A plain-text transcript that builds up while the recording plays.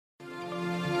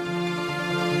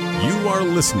You are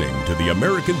listening to the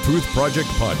American Truth Project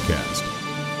podcast.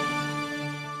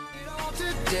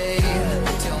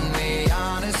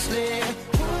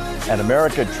 At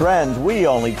America Trends, we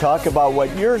only talk about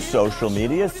what your social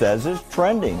media says is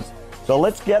trending. So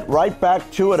let's get right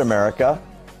back to it, America.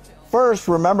 First,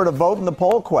 remember to vote in the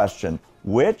poll question.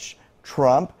 Which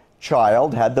Trump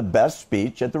child had the best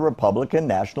speech at the Republican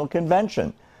National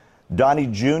Convention? Donnie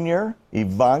Jr.,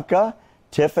 Ivanka,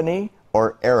 Tiffany,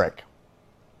 or Eric?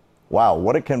 Wow,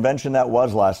 what a convention that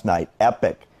was last night.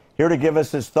 Epic. Here to give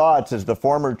us his thoughts is the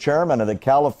former chairman of the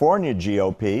California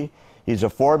GOP. He's a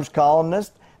Forbes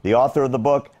columnist, the author of the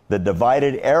book, The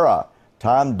Divided Era.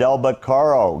 Tom Del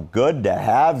Bacarro, good to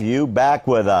have you back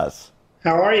with us.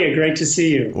 How are you? Great to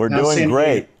see you. We're doing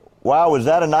great. Wow, was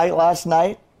that a night last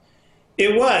night?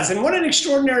 It was, and what an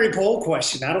extraordinary poll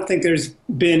question. I don't think there's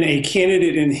been a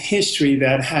candidate in history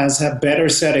that has a better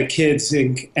set of kids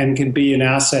and can be an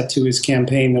asset to his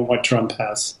campaign than what Trump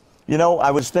has. You know,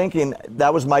 I was thinking,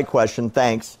 that was my question,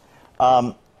 thanks.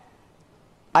 I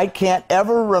can't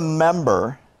ever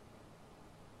remember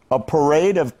a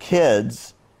parade of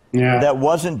kids that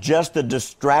wasn't just a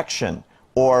distraction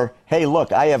or, hey,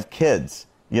 look, I have kids.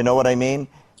 You know what I mean?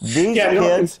 These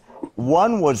kids,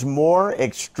 one was more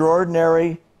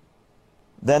extraordinary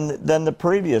than the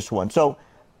previous one. So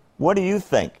what do you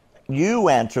think? You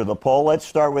answer the poll. Let's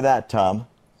start with that, Tom.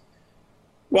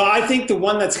 Well, I think the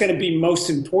one that's going to be most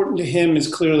important to him is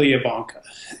clearly Ivanka.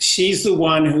 She's the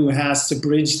one who has to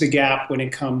bridge the gap when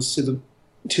it comes to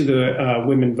the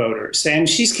women voters. And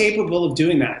she's capable of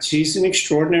doing that. She's an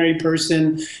extraordinary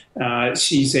person.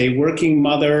 She's a working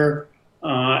mother.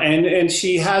 And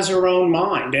she has her own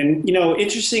mind. And, you know,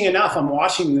 interesting enough, I'm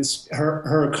watching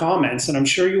her comments, and I'm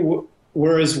sure you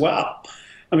were as well.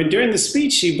 I mean, during the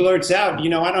speech, she blurts out, you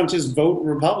know, I don't just vote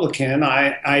Republican.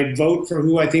 I vote for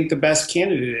who I think the best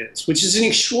candidate is, which is an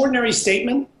extraordinary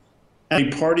statement at a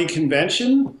party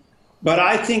convention. But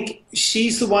I think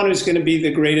she's the one who's going to be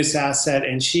the greatest asset,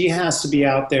 and she has to be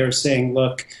out there saying,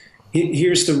 look,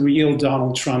 here's the real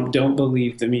Donald Trump. Don't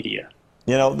believe the media.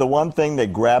 You know, the one thing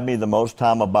that grabbed me the most,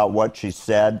 Tom, about what she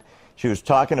said, she was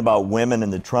talking about women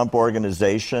in the Trump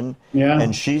organization. Yeah.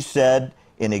 And she said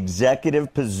in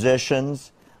executive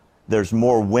positions, there's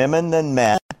more women than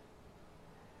men.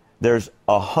 There's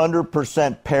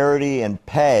 100% parity in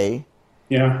pay.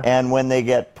 Yeah. And when they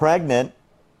get pregnant,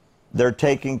 they're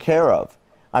taken care of.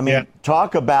 I mean,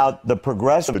 talk about the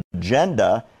progressive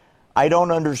agenda. I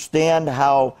don't understand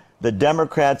how the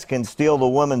Democrats can steal the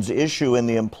women's issue in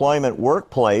the employment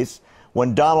workplace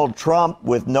when Donald Trump,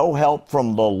 with no help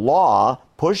from the law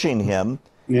pushing him,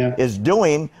 is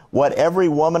doing what every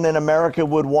woman in America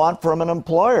would want from an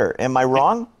employer. Am I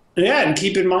wrong? Yeah, and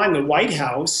keep in mind the White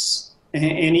House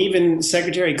and even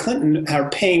Secretary Clinton are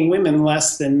paying women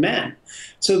less than men.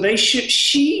 So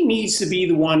she needs to be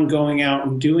the one going out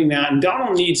and doing that. And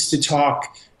Donald needs to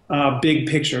talk big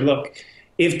picture. Look,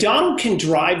 if Donald can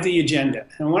drive the agenda,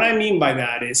 and what I mean by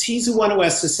that is he's the one who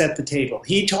has to set the table.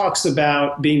 He talks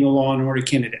about being a law and order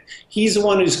candidate. He's the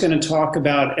one who's going to talk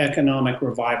about economic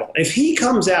revival. If he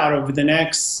comes out over the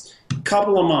next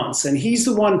couple of months and he's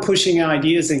the one pushing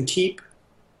ideas and keep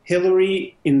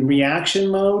Hillary in reaction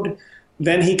mode,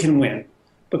 then he can win.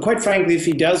 But quite frankly, if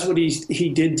he does what he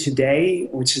did today,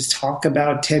 which is talk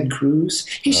about Ted Cruz,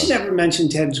 he should never mention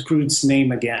Ted Cruz's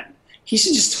name again. He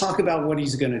should just talk about what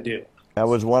he's going to do. That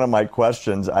was one of my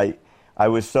questions. I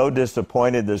was so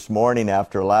disappointed this morning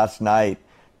after last night,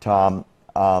 Tom.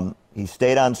 He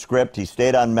stayed on script. He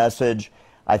stayed on message.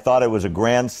 I thought it was a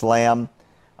grand slam.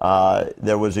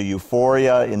 There was a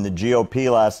euphoria in the GOP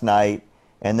last night.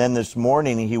 And then this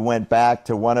morning he went back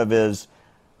to one of his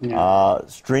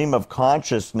stream of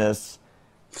consciousness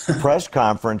press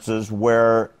conferences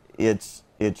where it's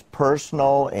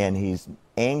personal and he's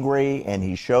angry and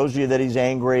he shows you that he's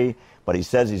angry, but he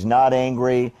says he's not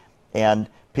angry, and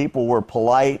people were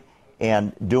polite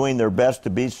and doing their best to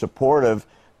be supportive,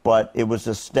 but it was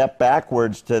a step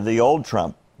backwards to the old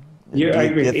Trump. I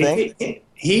agree. You think?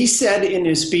 He said in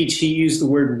his speech, he used the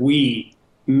word we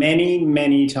many,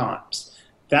 many times.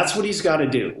 That's what he's got to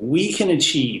do. We can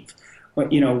achieve.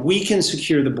 You know, we can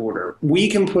secure the border. We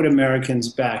can put Americans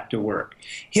back to work.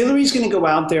 Hillary's going to go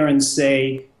out there and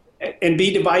say, and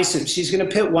be divisive. She's going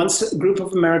to pit one group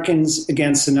of Americans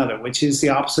against another, which is the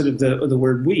opposite of the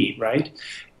word we, right?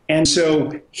 And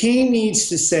so he needs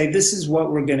to say, this is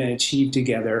what we're going to achieve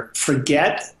together.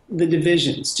 Forget the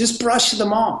divisions. Just brush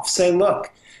them off. Say, look,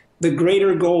 the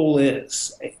greater goal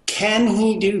is. Can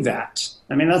he do that?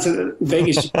 I mean, that's a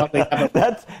Vegas should probably have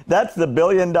a... That's the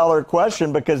billion-dollar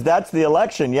question, because that's the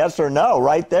election, yes or no,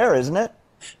 right there, isn't it?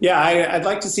 Yeah, I'd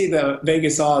like to see the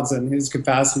Vegas odds on his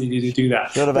capacity to do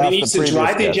that. But he needs to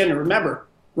drive the agenda. Remember,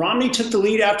 Romney took the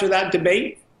lead after that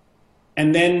debate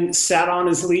and then sat on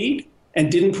his lead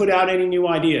and didn't put out any new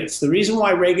ideas. The reason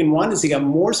why Reagan won is he got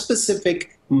more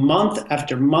specific month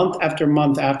after month after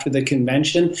month after the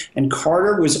convention, and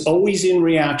Carter was always in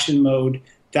reaction mode.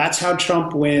 That's how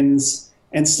Trump wins,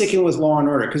 and sticking with law and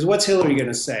order. Because what's Hillary going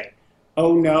to say?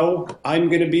 Oh, no, I'm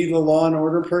going to be the law and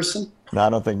order person? No, I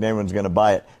don't think anyone's going to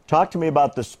buy it. Talk to me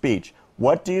about the speech.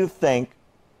 What do you think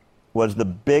was the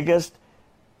biggest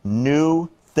new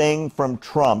thing from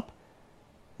Trump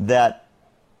that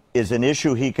is an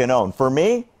issue he can own? For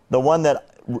me, the one that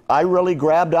I really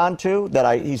grabbed onto,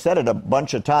 he said it a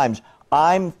bunch of times,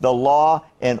 I'm the law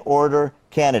and order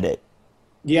candidate.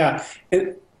 Yeah.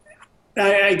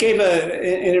 I gave an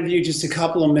interview just a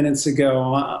couple of minutes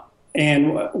ago,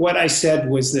 and what I said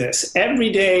was this.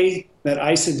 Every day that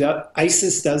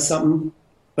ISIS does something,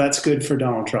 that's good for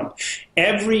Donald Trump.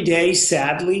 Every day,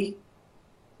 sadly,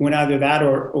 when either that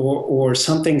or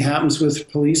something happens with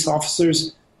police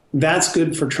officers, that's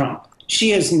good for Trump. She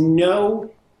has no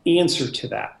answer to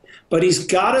that. But he's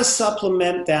got to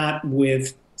supplement that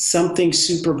with something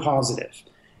super positive.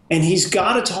 And he's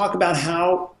got to talk about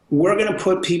how we're going to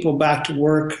put people back to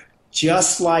work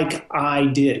just like I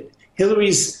did.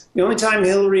 The only time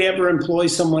Hillary ever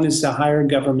employs someone is to hire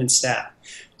government staff.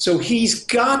 So he's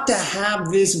got to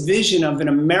have this vision of an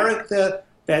America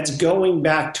that's going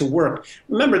back to work.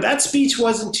 Remember, that speech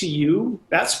wasn't to you.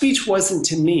 That speech wasn't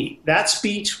to me. That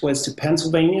speech was to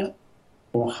Pennsylvania,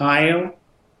 Ohio,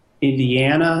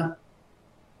 Indiana,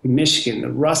 Michigan,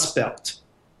 the Rust Belt.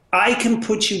 I can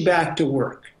put you back to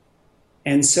work.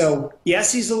 And so,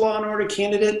 yes, he's a law and order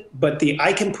candidate, but the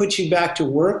I can put you back to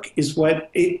work is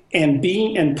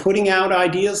and putting out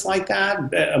ideas like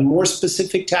that, a more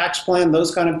specific tax plan,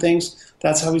 those kind of things,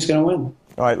 that's how he's going to win.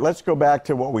 All right, let's go back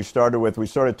to what we started with. We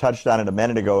sort of touched on it a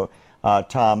minute ago.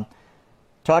 Tom,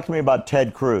 talk to me about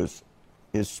Ted Cruz.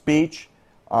 His speech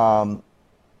was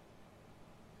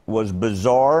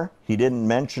bizarre. He didn't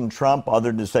mention Trump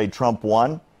other than to say Trump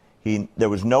won. There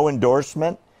was no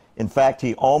endorsement. In fact,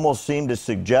 he almost seemed to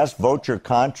suggest vote your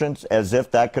conscience, as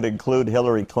if that could include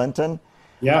Hillary Clinton.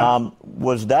 Yeah.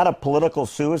 Was that a political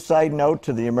suicide note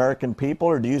to the American people,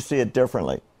 or do you see it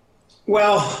differently?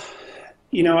 Well,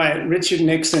 Richard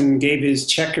Nixon gave his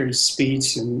checkers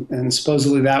speech, and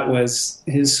supposedly that was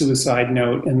his suicide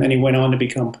note, and then he went on to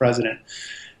become president.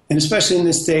 And especially in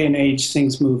this day and age,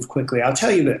 things move quickly. I'll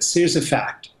tell you this. Here's a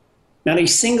fact. Not a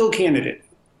single candidate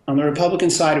on the Republican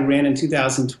side who ran in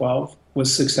 2012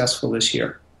 was successful this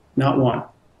year. Not one.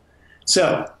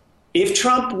 So if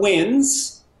Trump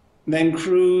wins, then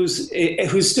Cruz,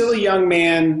 who's still a young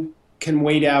man, can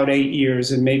wait out 8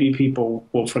 years and maybe people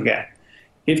will forget.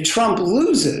 If Trump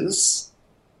loses,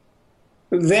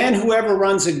 then whoever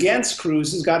runs against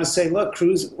Cruz has got to say, look,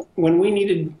 Cruz, when we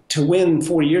needed to win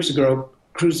 4 years ago,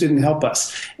 Cruz didn't help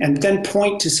us. And then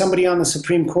point to somebody on the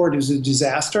Supreme Court who's a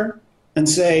disaster and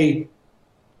say,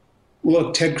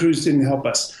 look, Ted Cruz didn't help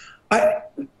us.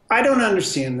 I don't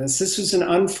understand this. This was an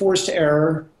unforced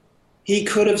error. He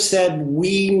could have said,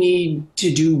 we need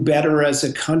to do better as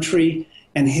a country,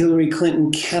 and Hillary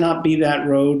Clinton cannot be that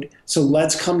road. So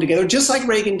let's come together, just like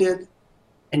Reagan did,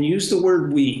 and use the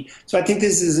word we. So I think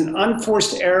this is an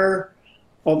unforced error,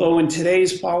 although in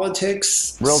today's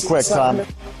politics... Real quick, Tom.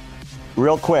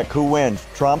 Real quick, who wins?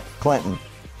 Trump, Clinton?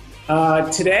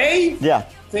 Today? Yeah.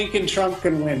 Thinking Trump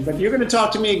can win. But you're going to talk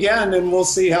to me again, and we'll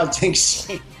see how things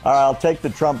change. All right, I'll take the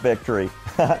Trump victory.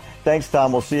 Thanks,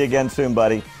 Tom. We'll see you again soon,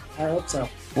 buddy. I hope so.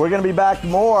 We're going to be back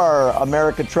more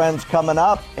America Trends coming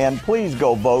up, and please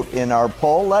go vote in our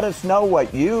poll. Let us know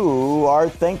what you are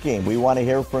thinking. We want to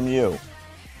hear from you.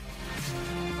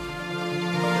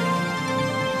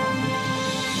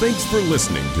 Thanks for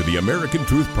listening to the American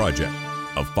Truth Project,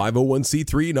 a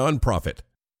 501c3 nonprofit.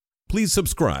 Please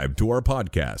subscribe to our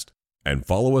podcast and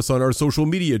follow us on our social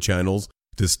media channels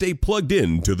to stay plugged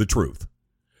in to the truth.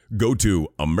 Go to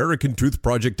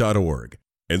americantruthproject.org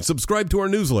and subscribe to our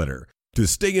newsletter to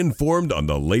stay informed on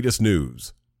the latest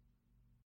news.